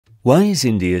Why is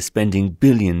India spending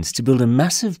billions to build a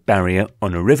massive barrier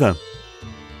on a river?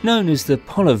 Known as the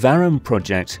Polavaram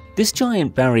Project, this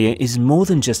giant barrier is more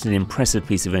than just an impressive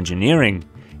piece of engineering.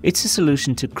 It's a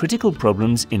solution to critical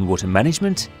problems in water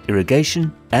management,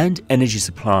 irrigation, and energy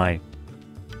supply.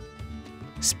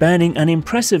 Spanning an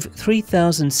impressive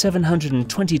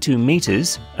 3,722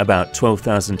 meters, about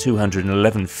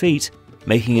 12,211 feet,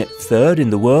 making it third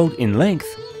in the world in length,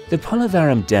 the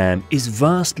Polavaram Dam is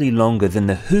vastly longer than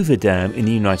the Hoover Dam in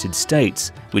the United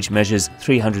States, which measures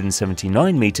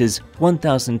 379 meters,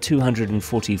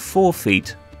 1,244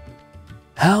 feet.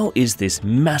 How is this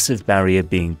massive barrier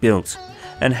being built?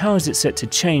 And how is it set to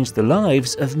change the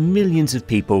lives of millions of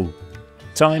people?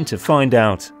 Time to find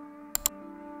out.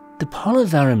 The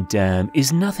Polavaram Dam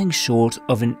is nothing short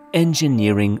of an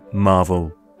engineering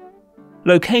marvel.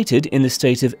 Located in the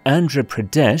state of Andhra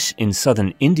Pradesh in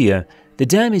southern India, the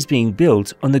dam is being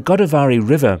built on the Godavari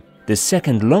River, the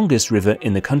second longest river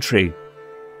in the country.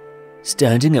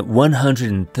 Standing at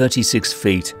 136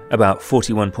 feet, about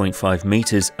 41.5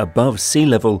 meters above sea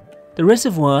level, the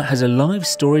reservoir has a live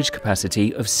storage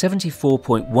capacity of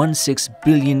 74.16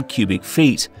 billion cubic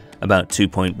feet, about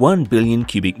 2.1 billion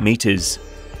cubic meters.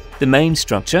 The main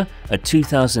structure, a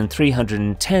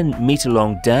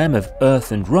 2,310-meter-long dam of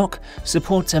earth and rock,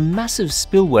 supports a massive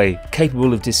spillway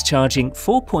capable of discharging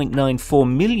 4.94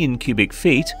 million cubic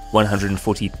feet,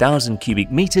 140,000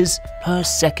 cubic meters per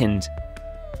second.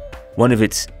 One of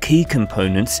its key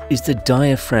components is the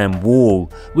diaphragm wall,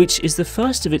 which is the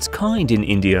first of its kind in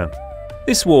India.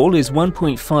 This wall is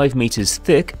 1.5 meters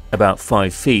thick, about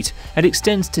 5 feet, and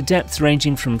extends to depths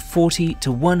ranging from 40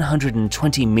 to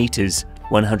 120 meters,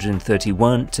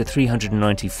 131 to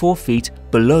 394 feet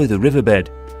below the riverbed,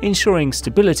 ensuring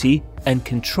stability and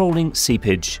controlling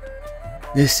seepage.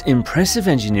 This impressive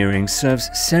engineering serves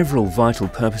several vital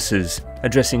purposes,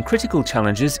 addressing critical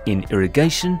challenges in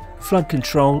irrigation, flood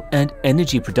control, and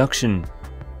energy production.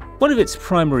 One of its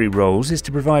primary roles is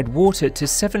to provide water to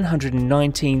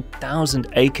 719,000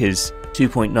 acres,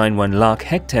 2.91 lakh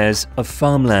hectares of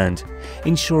farmland,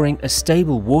 ensuring a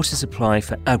stable water supply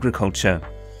for agriculture.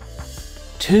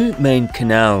 Two main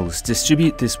canals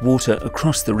distribute this water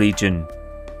across the region.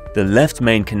 The left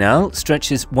main canal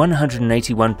stretches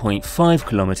 181.5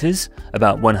 kilometers,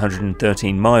 about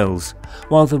 113 miles,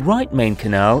 while the right main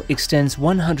canal extends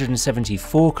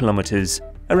 174 kilometers,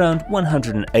 around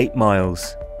 108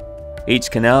 miles.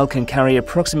 Each canal can carry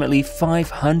approximately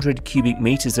 500 cubic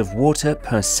meters of water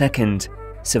per second,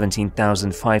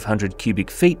 17,500 cubic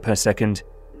feet per second,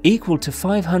 equal to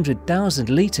 500,000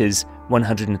 liters,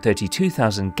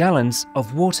 132,000 gallons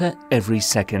of water every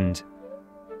second.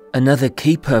 Another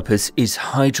key purpose is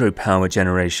hydropower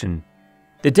generation.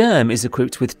 The dam is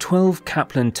equipped with 12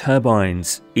 Kaplan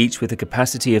turbines, each with a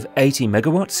capacity of 80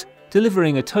 megawatts,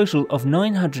 delivering a total of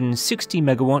 960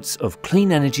 megawatts of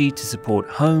clean energy to support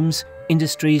homes,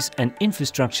 industries, and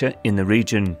infrastructure in the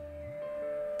region.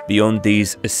 Beyond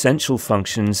these essential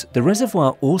functions, the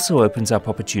reservoir also opens up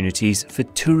opportunities for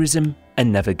tourism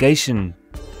and navigation.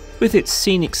 With its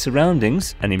scenic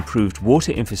surroundings and improved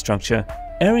water infrastructure,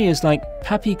 areas like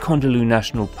Papi Kondlu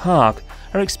National Park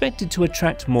are expected to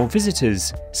attract more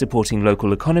visitors, supporting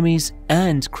local economies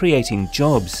and creating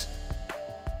jobs.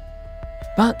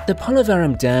 But the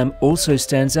Polavaram Dam also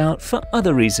stands out for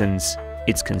other reasons: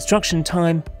 its construction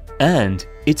time and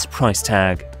its price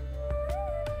tag.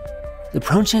 The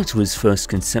project was first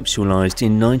conceptualized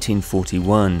in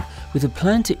 1941 with a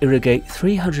plan to irrigate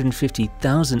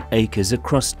 350,000 acres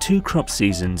across 2 crop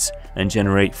seasons and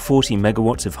generate 40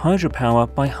 megawatts of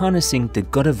hydropower by harnessing the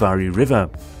Godavari River.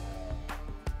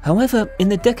 However, in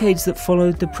the decades that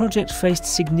followed, the project faced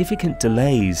significant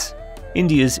delays.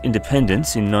 India's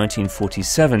independence in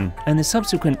 1947 and the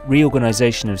subsequent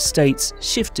reorganization of states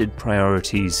shifted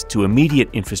priorities to immediate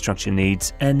infrastructure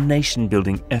needs and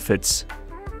nation-building efforts.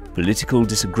 Political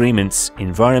disagreements,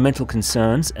 environmental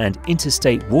concerns, and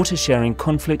interstate water-sharing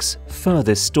conflicts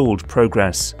further stalled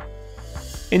progress.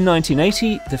 In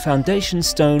 1980, the foundation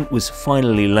stone was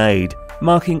finally laid,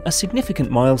 marking a significant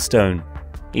milestone.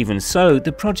 Even so,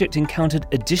 the project encountered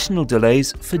additional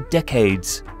delays for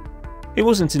decades. It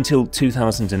wasn't until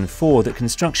 2004 that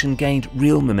construction gained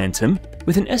real momentum,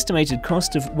 with an estimated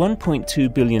cost of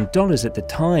 $1.2 billion at the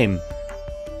time.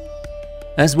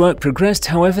 As work progressed,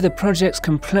 however, the project's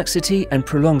complexity and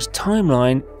prolonged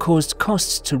timeline caused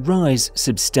costs to rise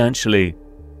substantially.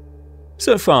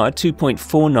 So far,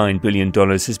 $2.49 billion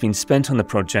has been spent on the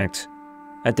project.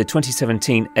 At the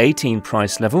 2017-18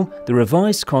 price level, the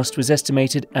revised cost was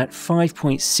estimated at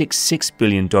 $5.66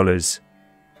 billion.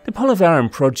 The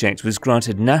Polavaram Project was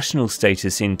granted national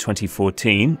status in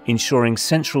 2014, ensuring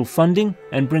central funding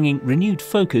and bringing renewed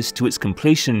focus to its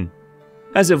completion.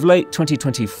 As of late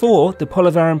 2024, the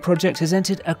Polavaram Project has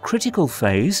entered a critical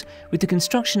phase with the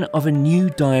construction of a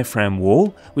new diaphragm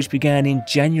wall, which began in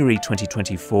January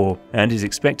 2024 and is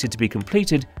expected to be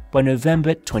completed by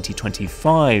November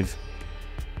 2025.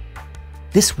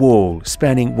 This wall,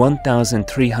 spanning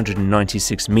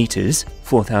 1,396 meters,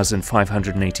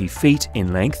 4,580 feet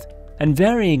in length, and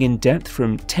varying in depth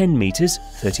from 10 meters,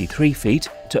 33 feet,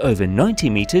 to over 90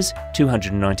 meters,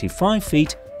 295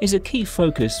 feet, is a key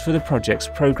focus for the project's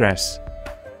progress.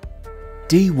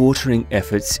 Dewatering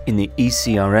efforts in the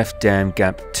ECRF Dam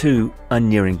Gap 2 are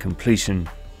nearing completion.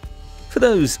 For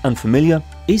those unfamiliar,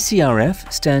 ECRF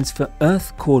stands for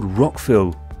Earth Cored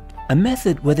Rockfill, a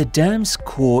method where the dam's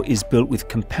core is built with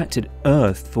compacted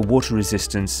earth for water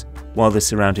resistance, while the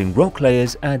surrounding rock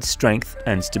layers add strength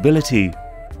and stability.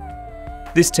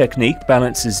 This technique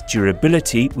balances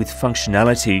durability with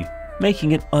functionality,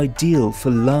 making it ideal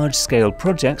for large-scale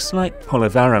projects like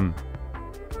Polavaram.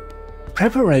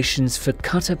 Preparations for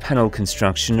cutter panel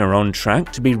construction are on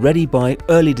track to be ready by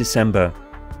early December.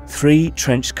 3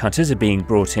 trench cutters are being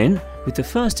brought in, with the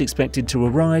first expected to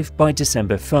arrive by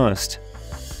December 1st.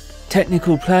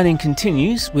 Technical planning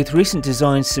continues, with recent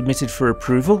designs submitted for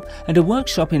approval and a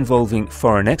workshop involving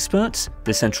foreign experts,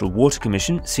 the Central Water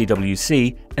Commission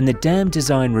 (CWC), and the Dam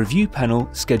Design Review Panel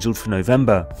scheduled for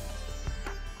November.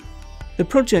 The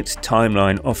project's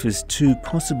timeline offers 2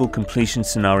 possible completion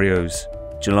scenarios: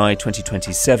 July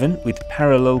 2027 with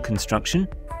parallel construction,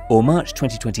 or March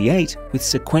 2028 with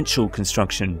sequential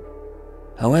construction.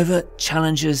 However,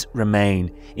 challenges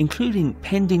remain, including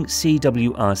pending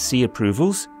CWRC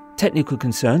approvals, technical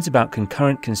concerns about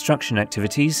concurrent construction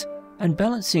activities, and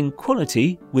balancing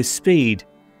quality with speed.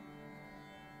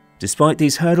 Despite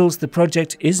these hurdles, the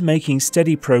project is making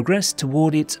steady progress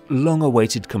toward its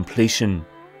long-awaited completion.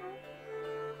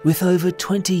 With over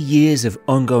 20 years of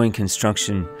ongoing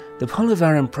construction, the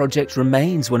Polavaram Project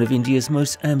remains one of India's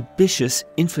most ambitious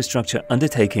infrastructure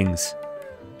undertakings.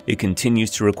 It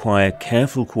continues to require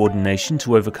careful coordination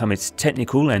to overcome its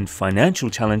technical and financial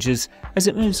challenges as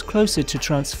it moves closer to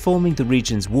transforming the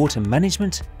region's water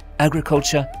management,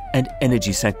 agriculture, and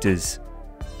energy sectors.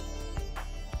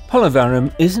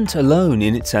 Polavaram isn't alone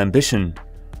in its ambition.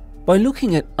 By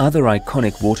looking at other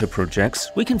iconic water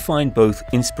projects, we can find both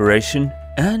inspiration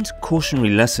and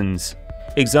cautionary lessons,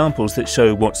 examples that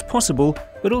show what's possible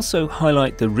but also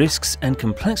highlight the risks and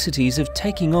complexities of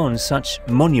taking on such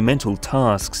monumental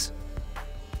tasks.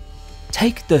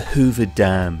 Take the Hoover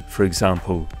Dam, for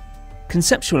example.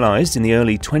 Conceptualized in the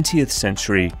early 20th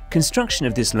century, construction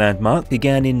of this landmark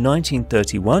began in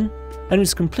 1931 and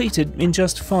was completed in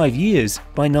just 5 years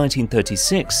by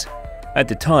 1936. At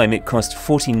the time, it cost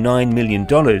 $49 million,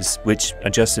 which,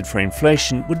 adjusted for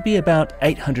inflation, would be about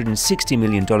 $860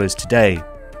 million today.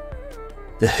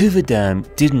 The Hoover Dam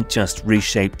didn't just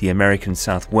reshape the American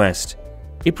Southwest.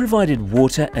 It provided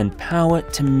water and power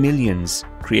to millions,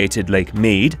 created Lake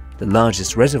Mead, the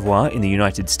largest reservoir in the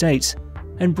United States,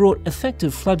 and brought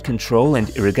effective flood control and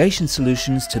irrigation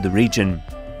solutions to the region.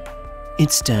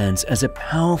 It stands as a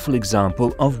powerful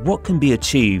example of what can be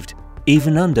achieved,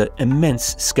 even under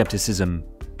immense skepticism.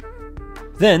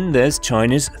 Then there's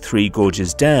China's Three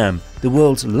Gorges Dam, the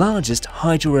world's largest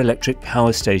hydroelectric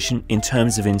power station in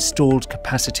terms of installed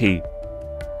capacity.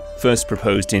 First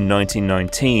proposed in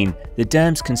 1919, the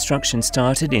dam's construction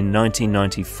started in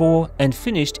 1994 and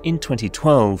finished in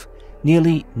 2012,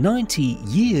 nearly 90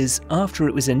 years after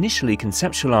it was initially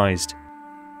conceptualized.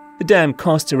 The dam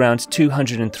cost around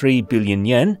 203 billion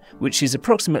yen, which is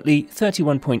approximately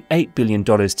 $31.8 billion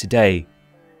today.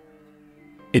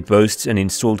 It boasts an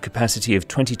installed capacity of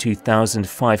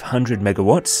 22,500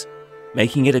 megawatts,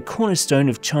 making it a cornerstone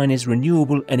of China's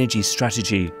renewable energy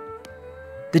strategy.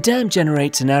 The dam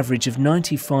generates an average of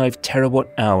 95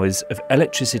 terawatt-hours of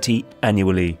electricity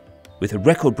annually, with a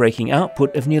record-breaking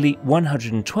output of nearly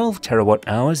 112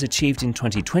 terawatt-hours achieved in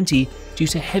 2020 due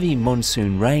to heavy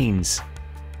monsoon rains.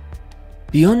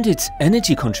 Beyond its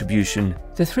energy contribution,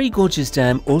 the Three Gorges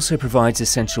Dam also provides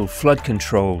essential flood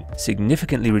control,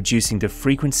 significantly reducing the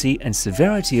frequency and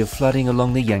severity of flooding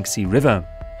along the Yangtze River.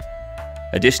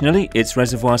 Additionally, its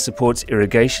reservoir supports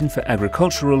irrigation for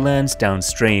agricultural lands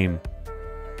downstream.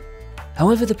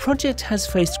 However, the project has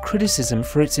faced criticism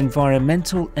for its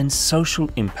environmental and social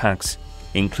impacts,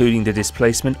 including the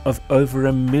displacement of over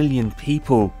 1 million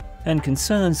people and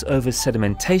concerns over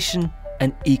sedimentation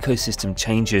and ecosystem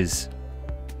changes.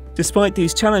 Despite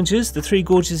these challenges, the Three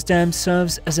Gorges Dam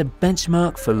serves as a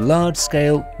benchmark for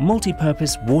large-scale,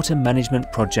 multi-purpose water management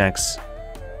projects.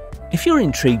 If you're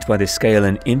intrigued by the scale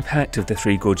and impact of the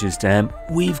Three Gorges Dam,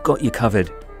 we've got you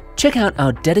covered. Check out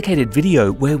our dedicated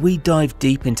video where we dive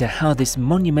deep into how this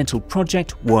monumental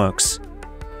project works.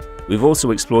 We've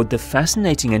also explored the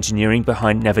fascinating engineering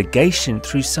behind navigation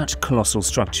through such colossal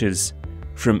structures,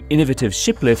 from innovative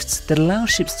ship lifts that allow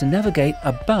ships to navigate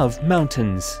above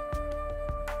mountains.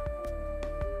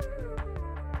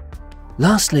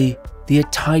 Lastly, the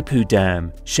Itaipu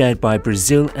Dam, shared by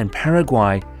Brazil and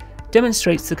Paraguay,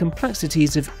 demonstrates the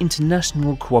complexities of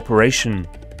international cooperation.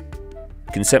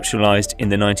 Conceptualized in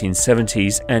the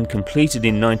 1970s and completed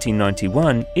in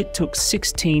 1991, it took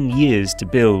 16 years to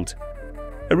build.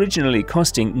 Originally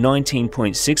costing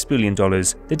 $19.6 billion,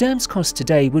 the dam's cost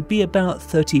today would be about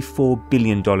 $34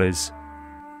 billion. The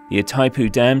Itaipu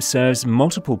Dam serves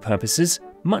multiple purposes,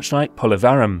 much like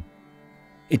Polavaram.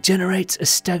 It generates a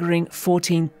staggering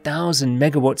 14,000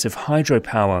 megawatts of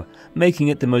hydropower, making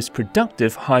it the most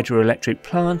productive hydroelectric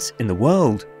plant in the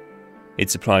world. It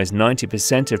supplies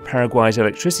 90% of Paraguay's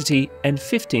electricity and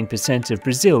 15% of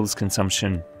Brazil's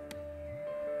consumption.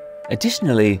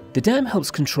 Additionally, the dam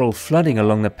helps control flooding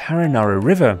along the Godavari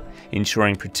River,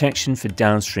 ensuring protection for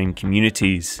downstream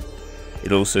communities.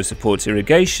 It also supports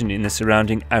irrigation in the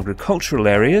surrounding agricultural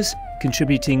areas,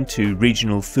 contributing to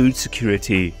regional food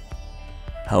security.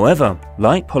 However,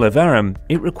 like Polavaram,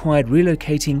 it required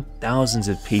relocating thousands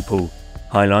of people,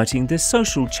 highlighting the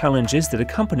social challenges that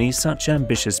accompany such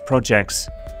ambitious projects.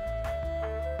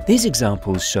 These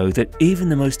examples show that even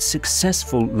the most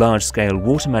successful large-scale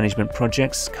water management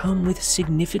projects come with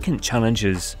significant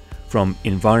challenges, from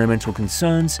environmental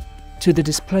concerns to the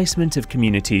displacement of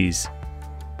communities.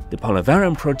 The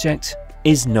Polavaram Project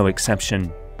is no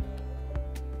exception.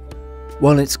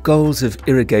 While its goals of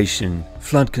irrigation,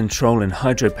 flood control and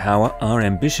hydropower are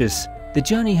ambitious, the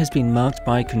journey has been marked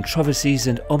by controversies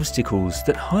and obstacles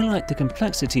that highlight the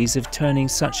complexities of turning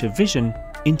such a vision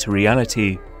into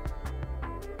reality.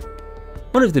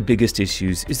 One of the biggest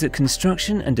issues is that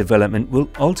construction and development will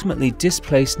ultimately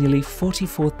displace nearly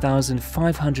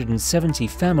 44,570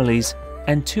 families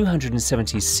and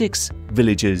 276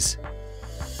 villages.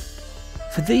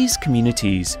 For these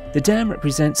communities, the dam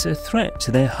represents a threat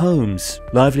to their homes,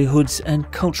 livelihoods and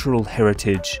cultural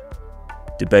heritage.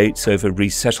 Debates over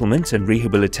resettlement and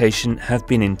rehabilitation have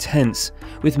been intense,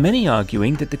 with many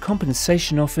arguing that the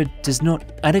compensation offered does not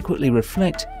adequately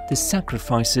reflect the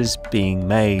sacrifices being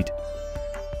made.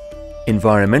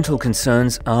 Environmental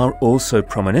concerns are also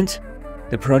prominent.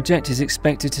 The project is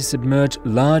expected to submerge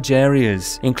large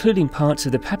areas, including parts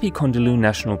of the Papikondolu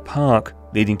National Park,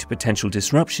 leading to potential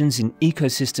disruptions in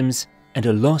ecosystems and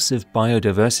a loss of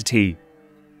biodiversity.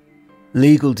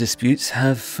 Legal disputes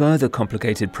have further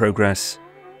complicated progress.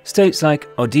 States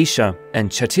like Odisha and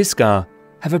Chhattisgarh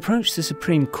have approached the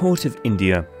Supreme Court of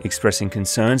India, expressing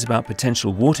concerns about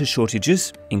potential water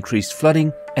shortages, increased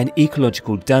flooding, and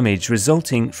ecological damage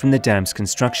resulting from the dam's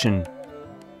construction.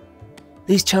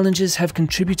 These challenges have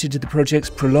contributed to the project's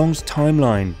prolonged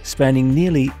timeline, spanning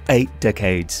nearly 8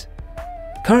 decades.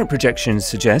 Current projections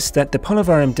suggest that the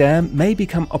Polavaram Dam may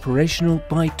become operational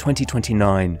by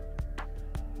 2029.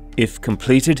 If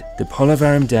completed, the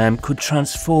Polavaram Dam could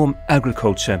transform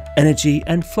agriculture, energy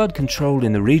and flood control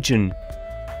in the region.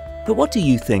 But what do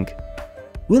you think?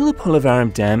 Will the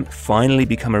Polavaram Dam finally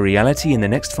become a reality in the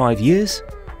next 5 years?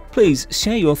 Please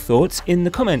share your thoughts in the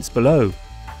comments below.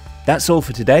 That's all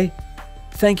for today.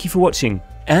 Thank you for watching,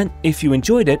 and if you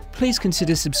enjoyed it, please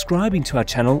consider subscribing to our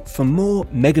channel for more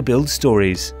mega build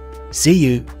stories. See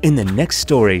you in the next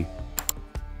story.